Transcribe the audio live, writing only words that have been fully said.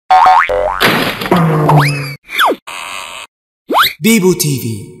BiBu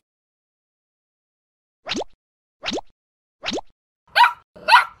TV.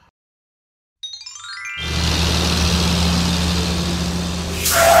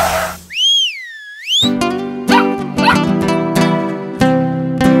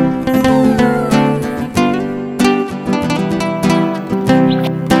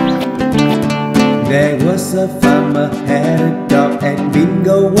 There was a farmer had a dog, and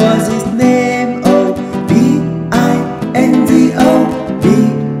Bingo was his name. Oh, B-I-N-G-O,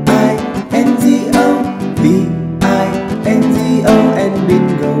 B-I-N-G-O, B-I-N-G-O, and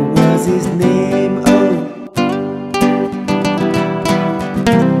Bingo was his name. Oh,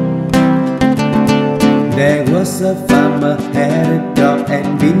 there was a farmer had a dog,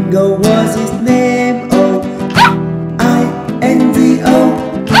 and Bingo was his name. Oh, I-N-G-O,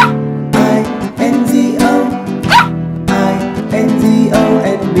 I-N-G-O,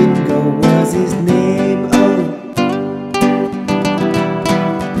 and Bingo was his name. Oh,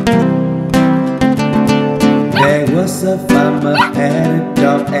 there was a farmer had a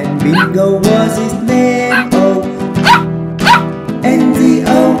dog, and Bingo was his name. Oh,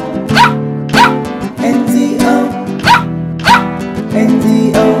 N-G-O, N-G-O,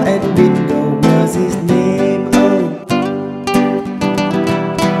 N-G-O, and Bingo was his name. Oh,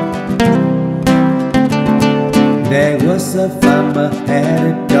 there was a farmer had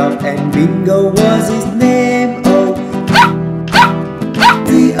a dog, and Bingo was his name. Oh,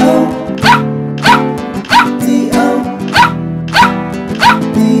 D-O, D-O,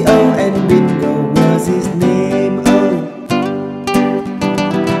 D-O, and Bingo was his name. Oh,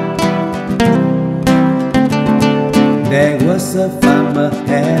 there was a farmer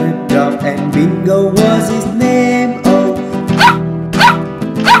had a dog, and Bingo was his name. Oh,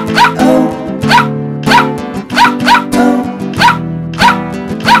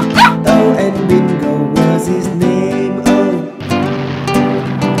 oh, and Bingo was his name. Oh,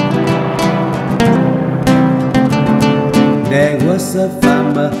 there was a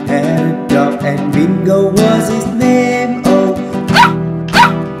farmer had a dog, and Bingo was his name. Oh,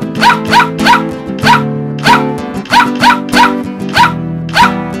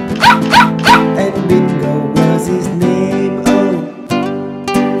 and Bingo was his name. Oh,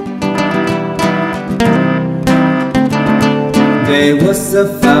 there was a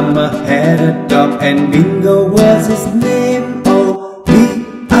farmer had a dog, and Bingo was his name. Oh,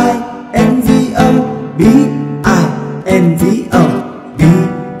 B-I-N-G-O, B-I-N-G-O,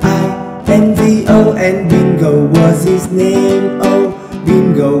 B-I-N-G-O, and Bingo was his name. Oh,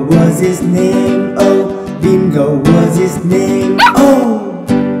 Bingo was his name. Oh, Bingo was his name. Oh.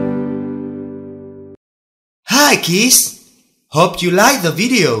 Hi kids! Hope you like the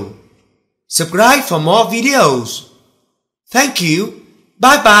video. Subscribe for more videos. Thank you.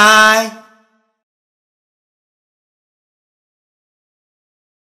 Bye bye.